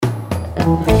The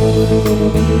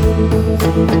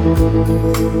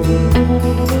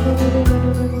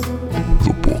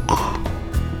Book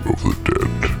of the Dead.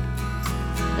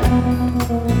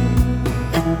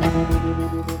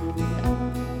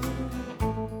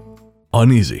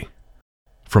 Uneasy.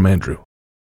 From Andrew.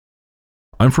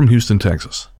 I'm from Houston,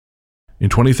 Texas. In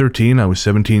 2013, I was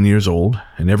 17 years old,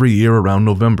 and every year around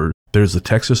November, there's the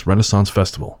Texas Renaissance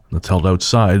Festival that's held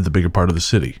outside the bigger part of the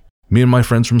city. Me and my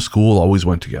friends from school always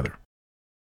went together.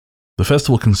 The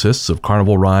festival consists of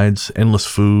carnival rides, endless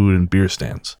food, and beer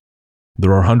stands.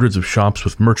 There are hundreds of shops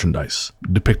with merchandise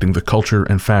depicting the culture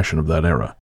and fashion of that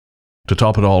era. To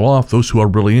top it all off, those who are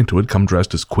really into it come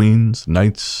dressed as queens,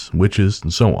 knights, witches,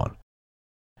 and so on.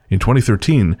 In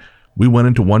 2013, we went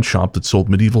into one shop that sold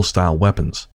medieval-style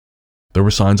weapons. There were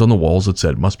signs on the walls that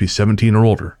said must be 17 or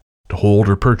older to hold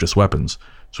or purchase weapons,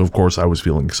 so of course I was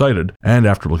feeling excited, and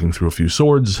after looking through a few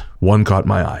swords, one caught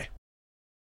my eye.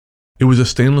 It was a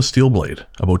stainless steel blade,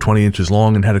 about 20 inches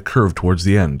long and had a curve towards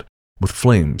the end, with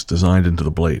flames designed into the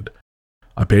blade.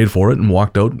 I paid for it and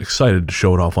walked out excited to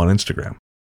show it off on Instagram.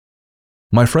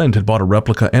 My friend had bought a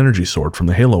replica energy sword from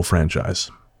the Halo franchise.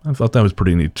 I thought that was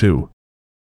pretty neat too.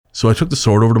 So I took the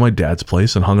sword over to my dad's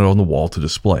place and hung it on the wall to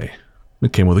display.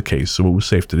 It came with a case, so it was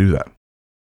safe to do that.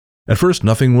 At first,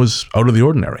 nothing was out of the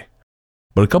ordinary.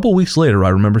 But a couple weeks later, I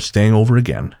remember staying over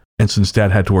again, and since Dad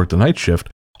had to work the night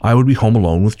shift, I would be home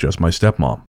alone with just my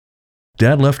stepmom.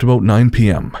 Dad left about 9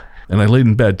 p.m., and I laid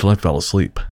in bed till I fell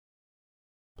asleep.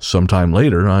 Sometime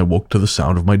later, I woke to the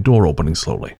sound of my door opening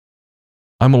slowly.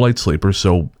 I'm a light sleeper,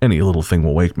 so any little thing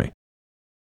will wake me.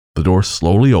 The door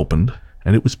slowly opened,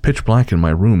 and it was pitch black in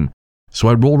my room, so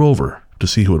I rolled over to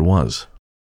see who it was.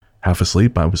 Half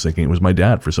asleep, I was thinking it was my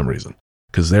dad for some reason,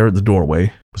 because there at the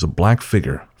doorway was a black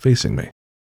figure facing me.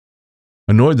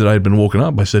 Annoyed that I had been woken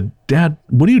up, I said, "Dad,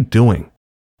 what are you doing?"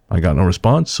 I got no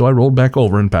response, so I rolled back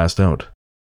over and passed out.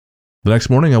 The next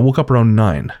morning, I woke up around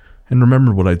 9 and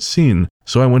remembered what I'd seen,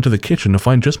 so I went to the kitchen to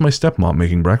find just my stepmom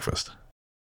making breakfast.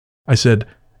 I said,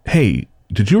 "Hey,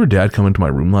 did you or Dad come into my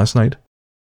room last night?"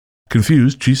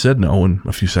 Confused, she said no, and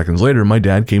a few seconds later, my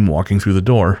dad came walking through the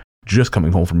door, just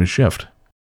coming home from his shift.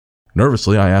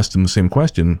 Nervously, I asked him the same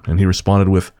question, and he responded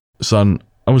with, "Son,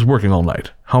 I was working all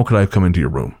night. How could I have come into your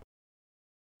room?"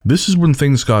 This is when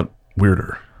things got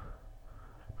weirder.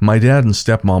 My dad and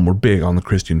stepmom were big on the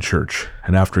Christian church,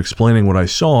 and after explaining what I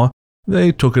saw,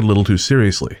 they took it a little too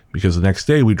seriously, because the next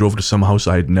day we drove to some house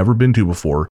I had never been to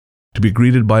before to be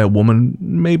greeted by a woman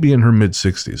maybe in her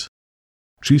mid-60s.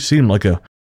 She seemed like a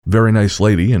very nice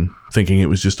lady, and thinking it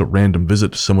was just a random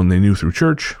visit to someone they knew through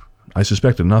church, I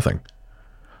suspected nothing.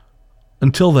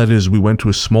 Until, that is, we went to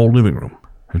a small living room,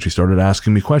 and she started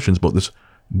asking me questions about this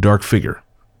dark figure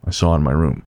I saw in my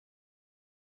room.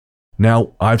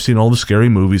 Now, I've seen all the scary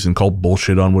movies and called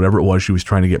bullshit on whatever it was she was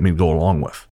trying to get me to go along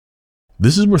with.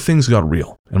 This is where things got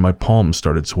real, and my palms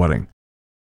started sweating.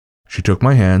 She took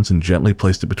my hands and gently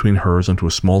placed it between hers onto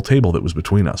a small table that was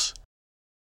between us.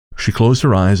 She closed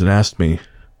her eyes and asked me,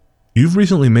 "You've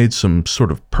recently made some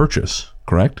sort of purchase,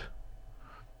 correct?"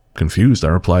 Confused, I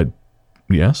replied,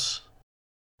 "Yes."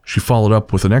 She followed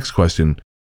up with the next question,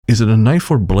 "Is it a knife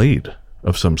or blade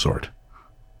of some sort?"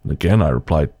 Again, I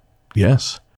replied,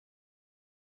 "Yes."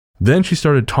 Then she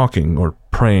started talking or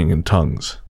praying in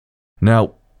tongues.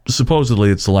 Now, supposedly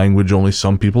it's the language only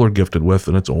some people are gifted with,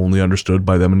 and it's only understood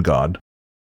by them and God.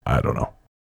 I don't know.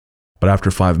 But after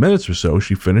 5 minutes or so,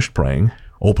 she finished praying,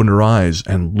 opened her eyes,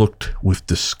 and looked with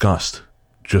disgust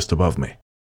just above me.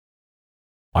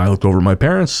 I looked over at my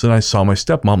parents, and I saw my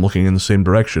stepmom looking in the same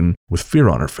direction with fear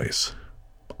on her face.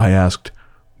 I asked,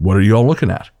 "What are you all looking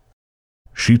at?"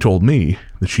 She told me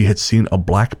that she had seen a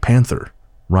black panther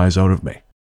rise out of me.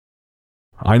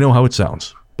 I know how it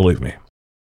sounds, believe me.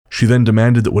 She then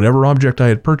demanded that whatever object I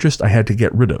had purchased, I had to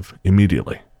get rid of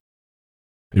immediately.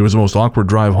 It was the most awkward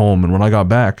drive home, and when I got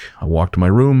back, I walked to my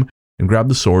room and grabbed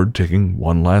the sword, taking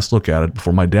one last look at it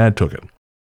before my dad took it.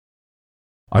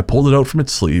 I pulled it out from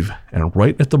its sleeve, and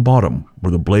right at the bottom,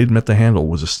 where the blade met the handle,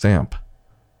 was a stamp.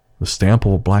 The stamp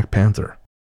of a black panther.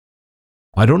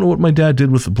 I don't know what my dad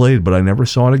did with the blade, but I never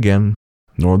saw it again,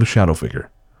 nor the shadow figure.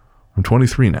 I'm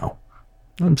 23 now.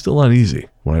 I'm still uneasy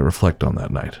when I reflect on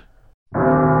that night.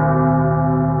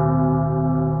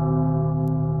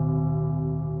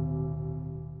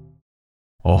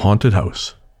 A Haunted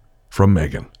House. From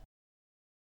Megan.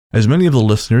 As many of the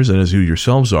listeners and as you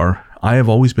yourselves are, I have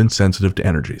always been sensitive to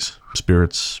energies,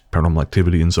 spirits, paranormal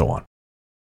activity, and so on.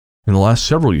 In the last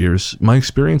several years, my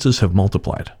experiences have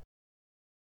multiplied.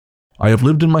 I have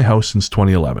lived in my house since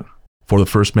 2011. For the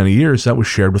first many years, that was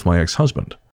shared with my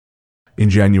ex-husband. In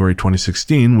January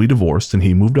 2016, we divorced and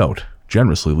he moved out,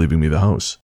 generously leaving me the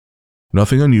house.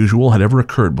 Nothing unusual had ever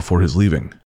occurred before his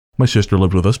leaving. My sister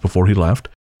lived with us before he left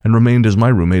and remained as my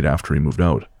roommate after he moved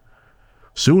out.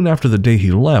 Soon after the day he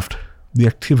left, the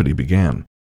activity began.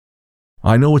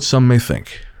 I know what some may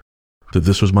think, that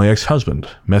this was my ex-husband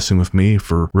messing with me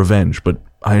for revenge, but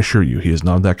I assure you he is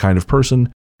not that kind of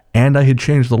person, and I had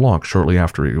changed the lock shortly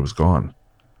after he was gone.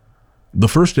 The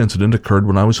first incident occurred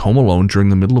when I was home alone during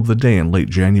the middle of the day in late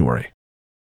January.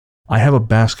 I have a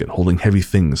basket holding heavy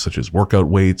things such as workout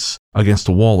weights against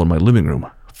a wall in my living room,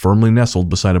 firmly nestled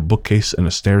beside a bookcase and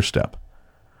a stair step.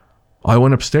 I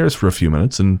went upstairs for a few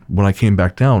minutes, and when I came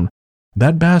back down,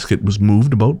 that basket was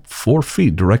moved about 4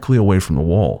 feet directly away from the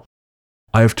wall.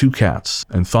 I have 2 cats,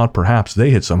 and thought perhaps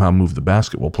they had somehow moved the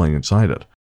basket while playing inside it.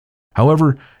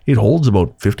 However, it holds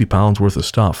about 50 pounds worth of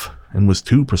stuff, and was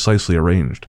too precisely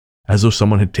arranged, as though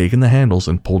someone had taken the handles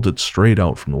and pulled it straight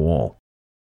out from the wall.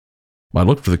 I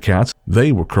looked for the cats.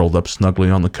 They were curled up snugly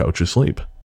on the couch asleep.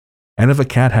 And if a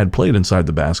cat had played inside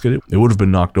the basket, it would have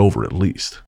been knocked over at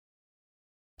least.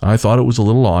 I thought it was a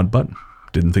little odd, but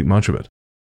didn't think much of it.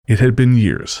 It had been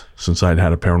years since I'd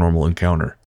had a paranormal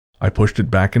encounter. I pushed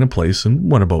it back into place and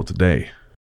went about the day.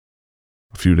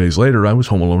 A few days later, I was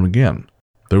home alone again.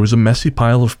 There was a messy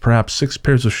pile of perhaps 6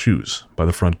 pairs of shoes by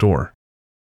the front door.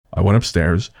 I went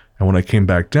upstairs, and when I came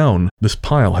back down, this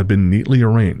pile had been neatly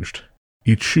arranged,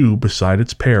 each shoe beside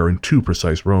its pair in 2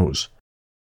 precise rows.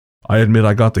 I admit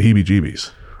I got the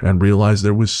heebie-jeebies, and realized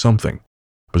there was something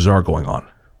bizarre going on,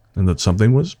 and that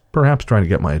something was perhaps trying to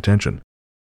get my attention.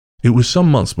 It was some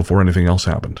months before anything else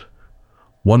happened.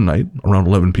 One night, around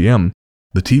 11 p.m.,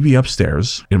 the TV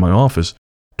upstairs, in my office,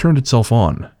 turned itself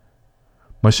on.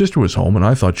 My sister was home, and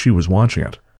I thought she was watching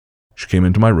it. She came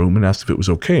into my room and asked if it was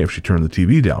okay if she turned the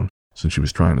TV down, since she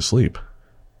was trying to sleep.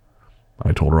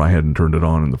 I told her I hadn't turned it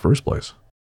on in the first place.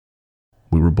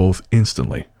 We were both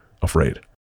instantly afraid.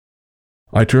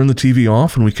 I turned the TV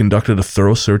off, and we conducted a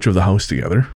thorough search of the house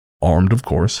together, armed of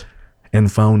course,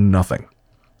 and found nothing.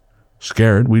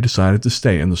 Scared, we decided to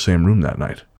stay in the same room that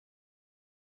night.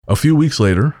 A few weeks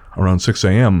later, around 6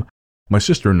 a.m., my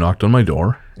sister knocked on my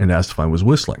door and asked if I was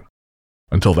whistling.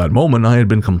 Until that moment, I had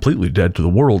been completely dead to the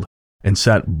world and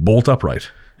sat bolt upright,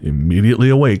 immediately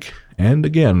awake, and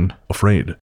again,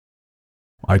 afraid.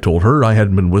 I told her I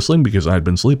hadn't been whistling because I had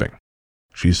been sleeping.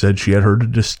 She said she had heard a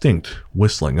distinct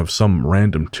whistling of some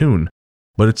random tune,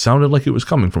 but it sounded like it was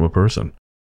coming from a person.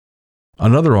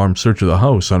 Another armed search of the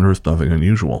house unearthed nothing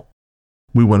unusual.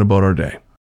 We went about our day.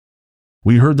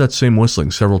 We heard that same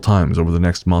whistling several times over the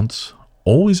next months,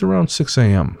 always around 6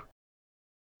 a.m.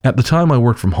 At the time, I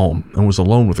worked from home and was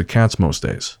alone with the cats most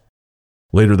days.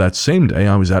 Later that same day,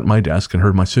 I was at my desk and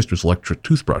heard my sister's electric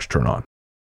toothbrush turn on.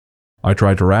 I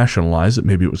tried to rationalize that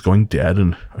maybe it was going dead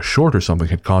and a short or something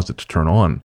had caused it to turn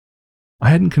on. I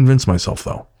hadn't convinced myself,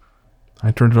 though.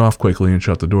 I turned it off quickly and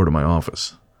shut the door to my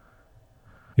office.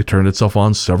 It turned itself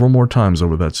on several more times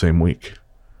over that same week.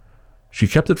 She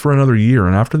kept it for another year,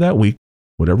 and after that week,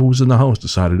 whatever was in the house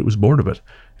decided it was bored of it,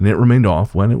 and it remained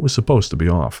off when it was supposed to be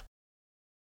off.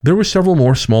 There were several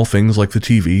more small things like the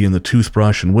TV and the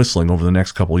toothbrush and whistling over the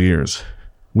next couple years.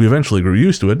 We eventually grew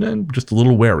used to it and just a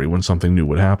little wary when something new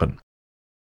would happen.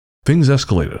 Things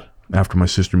escalated after my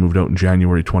sister moved out in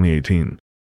January 2018.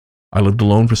 I lived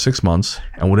alone for 6 months,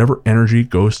 and whatever energy,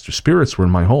 ghosts, or spirits were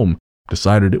in my home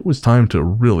decided it was time to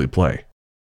really play.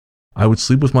 I would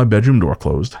sleep with my bedroom door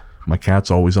closed, my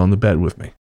cats always on the bed with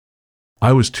me.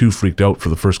 I was too freaked out for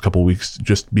the first couple weeks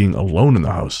just being alone in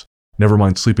the house, never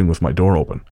mind sleeping with my door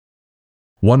open.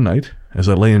 One night, as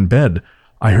I lay in bed,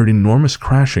 I heard enormous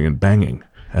crashing and banging,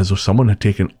 as if someone had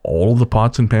taken all of the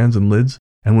pots and pans and lids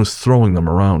and was throwing them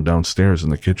around downstairs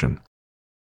in the kitchen.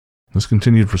 This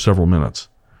continued for several minutes.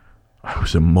 I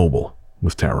was immobile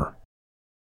with terror.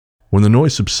 When the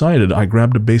noise subsided, I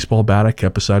grabbed a baseball bat I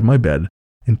kept beside my bed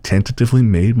and tentatively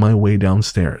made my way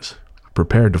downstairs,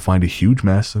 prepared to find a huge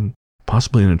mess and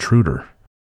possibly an intruder.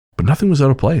 But nothing was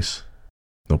out of place.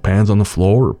 No pans on the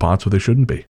floor or pots where they shouldn't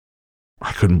be.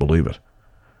 I couldn't believe it.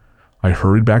 I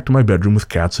hurried back to my bedroom with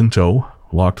cats in tow,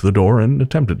 locked the door, and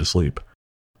attempted to sleep.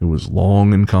 It was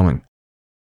long in coming.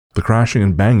 The crashing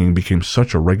and banging became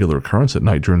such a regular occurrence at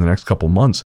night during the next couple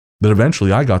months that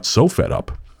eventually I got so fed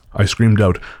up, I screamed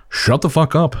out, "Shut the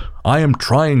fuck up! I am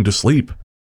trying to sleep!"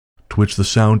 To which the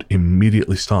sound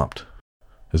immediately stopped,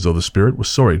 as though the spirit was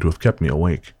sorry to have kept me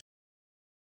awake.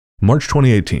 March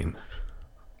 2018.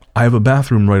 I have a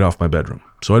bathroom right off my bedroom,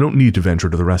 so I don't need to venture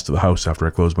to the rest of the house after I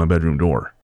close my bedroom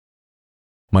door.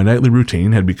 My nightly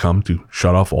routine had become to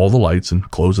shut off all the lights and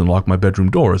close and lock my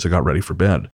bedroom door as I got ready for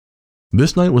bed.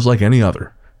 This night was like any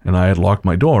other, and I had locked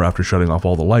my door after shutting off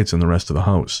all the lights in the rest of the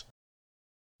house.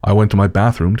 I went to my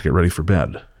bathroom to get ready for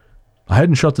bed. I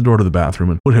hadn't shut the door to the bathroom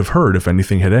and would have heard if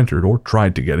anything had entered or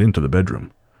tried to get into the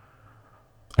bedroom.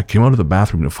 I came out of the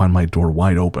bathroom to find my door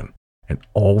wide open and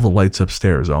all the lights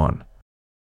upstairs on.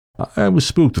 I was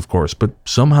spooked, of course, but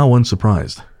somehow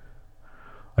unsurprised.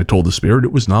 I told the spirit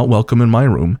it was not welcome in my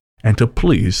room and to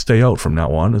please stay out from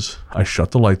now on as I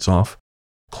shut the lights off,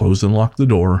 closed and locked the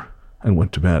door, and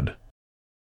went to bed.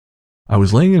 I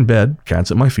was laying in bed, cats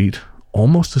at my feet,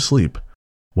 almost asleep,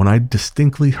 when I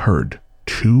distinctly heard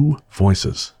 2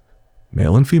 voices,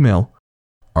 male and female,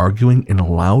 arguing in a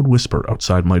loud whisper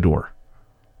outside my door.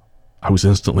 I was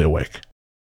instantly awake.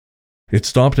 It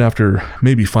stopped after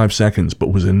maybe 5 seconds,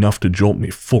 but was enough to jolt me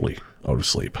fully out of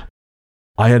sleep.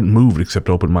 I hadn't moved except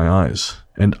opened my eyes,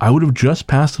 and I would have just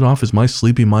passed it off as my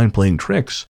sleepy mind playing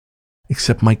tricks,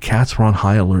 except my cats were on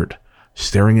high alert,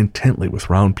 staring intently with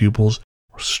round pupils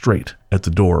straight at the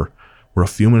door where a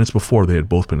few minutes before they had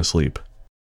both been asleep.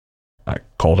 I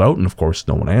called out, and of course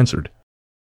no one answered.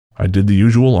 I did the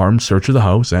usual armed search of the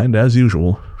house, and as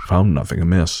usual, found nothing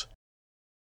amiss.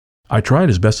 I tried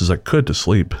as best as I could to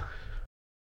sleep.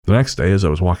 The next day, as I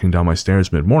was walking down my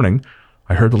stairs mid-morning,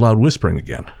 I heard the loud whispering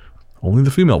again, only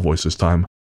the female voice this time,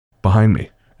 behind me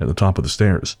at the top of the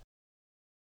stairs.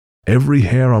 Every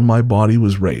hair on my body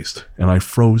was raised, and I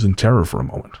froze in terror for a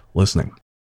moment, listening.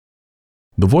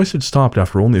 The voice had stopped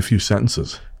after only a few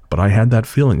sentences, but I had that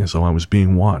feeling as though I was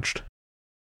being watched.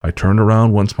 I turned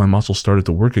around once my muscles started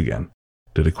to work again,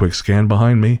 did a quick scan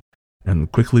behind me,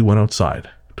 and quickly went outside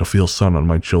to feel sun on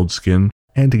my chilled skin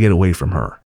and to get away from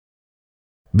her.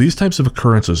 These types of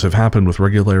occurrences have happened with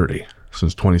regularity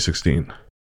since 2016.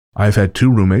 I've had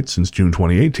 2 roommates since June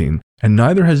 2018, and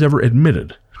neither has ever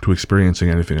admitted to experiencing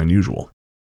anything unusual.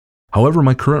 However,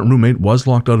 my current roommate was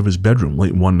locked out of his bedroom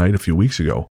late one night a few weeks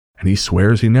ago, and he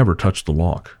swears he never touched the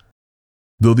lock.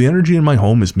 Though the energy in my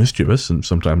home is mischievous and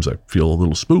sometimes I feel a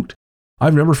little spooked,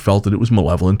 I've never felt that it was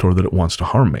malevolent or that it wants to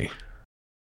harm me.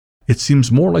 It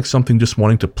seems more like something just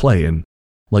wanting to play and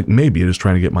like maybe it is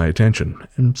trying to get my attention,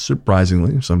 and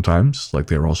surprisingly, sometimes, like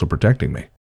they are also protecting me.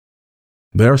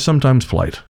 They are sometimes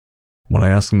polite. When I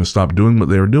ask them to stop doing what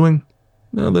they are doing,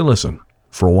 they listen,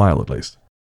 for a while at least.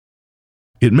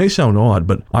 It may sound odd,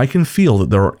 but I can feel that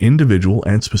there are individual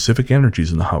and specific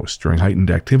energies in the house during heightened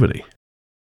activity.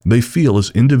 They feel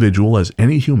as individual as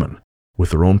any human,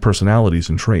 with their own personalities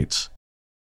and traits.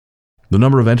 The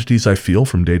number of entities I feel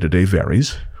from day to day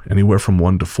varies, anywhere from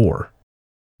 1 to 4.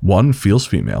 1 feels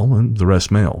female and the rest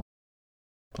male.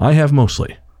 I have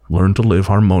mostly learned to live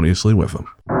harmoniously with them.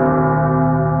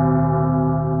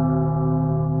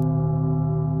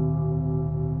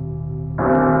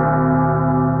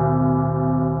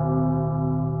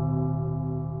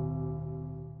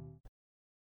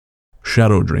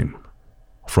 Shadow Dream,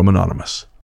 from Anonymous.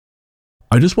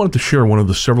 I just wanted to share one of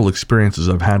the several experiences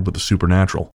I've had with the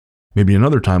supernatural. Maybe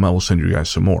another time I will send you guys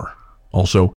some more.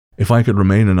 Also, if I could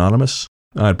remain anonymous,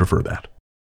 I'd prefer that.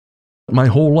 My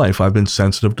whole life I've been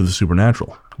sensitive to the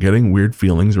supernatural, getting weird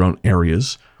feelings around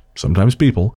areas, sometimes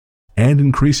people, and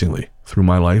increasingly through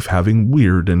my life having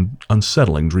weird and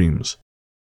unsettling dreams.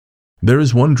 There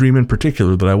is one dream in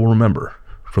particular that I will remember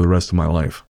for the rest of my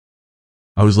life.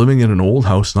 I was living in an old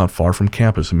house not far from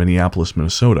campus in Minneapolis,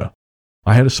 Minnesota.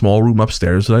 I had a small room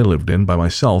upstairs that I lived in by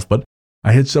myself, but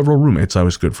I had several roommates I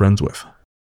was good friends with.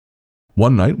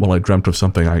 One night, while I dreamt of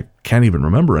something I can't even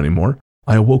remember anymore,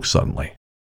 I awoke suddenly.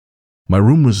 My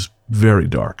room was very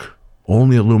dark,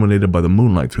 only illuminated by the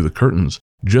moonlight through the curtains,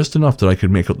 just enough that I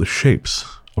could make out the shapes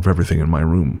of everything in my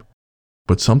room.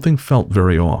 But something felt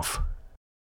very off.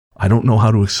 I don't know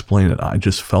how to explain it, I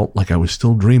just felt like I was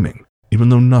still dreaming, even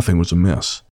though nothing was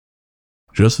amiss.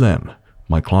 Just then,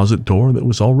 my closet door that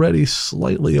was already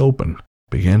slightly open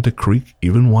began to creak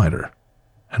even wider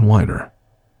and wider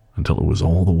until it was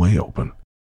all the way open.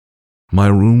 My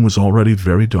room was already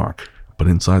very dark, but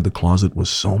inside the closet was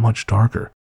so much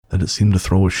darker that it seemed to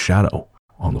throw a shadow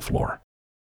on the floor.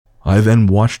 I then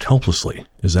watched helplessly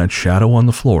as that shadow on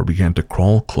the floor began to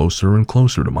crawl closer and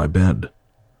closer to my bed.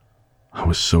 I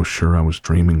was so sure I was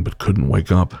dreaming but couldn't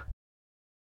wake up.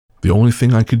 The only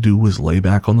thing I could do was lay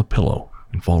back on the pillow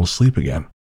and fall asleep again,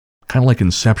 kind of like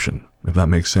Inception, if that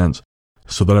makes sense,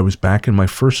 so that I was back in my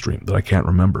first dream that I can't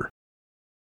remember.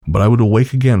 But I would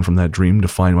awake again from that dream to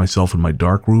find myself in my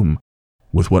dark room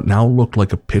with what now looked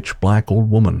like a pitch-black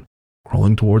old woman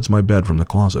crawling towards my bed from the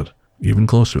closet, even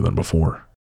closer than before.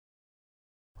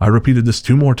 I repeated this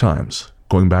 2 more times,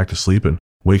 going back to sleep and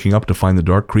waking up to find the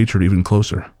dark creature even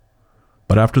closer.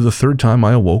 But after the 3rd time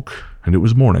I awoke, and it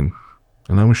was morning,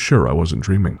 and I was sure I wasn't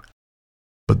dreaming.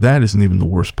 But that isn't even the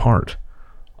worst part.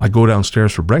 I go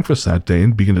downstairs for breakfast that day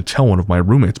and begin to tell one of my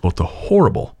roommates about the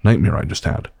horrible nightmare I just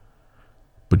had.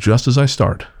 But just as I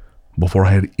start, before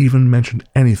I had even mentioned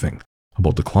anything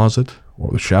about the closet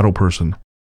or the shadow person,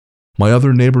 my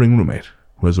other neighboring roommate,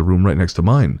 who has a room right next to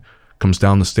mine, comes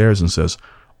down the stairs and says,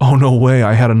 "Oh, no way,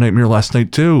 I had a nightmare last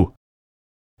night too."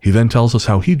 He then tells us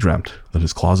how he dreamt that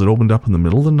his closet opened up in the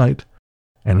middle of the night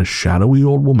and a shadowy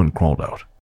old woman crawled out,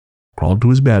 crawled to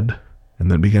his bed, and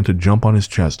then began to jump on his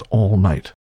chest all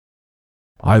night.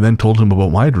 I then told him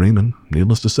about my dream, and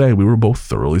needless to say, we were both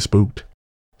thoroughly spooked,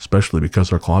 especially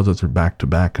because our closets are back to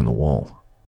back in the wall.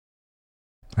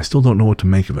 I still don't know what to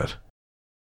make of it,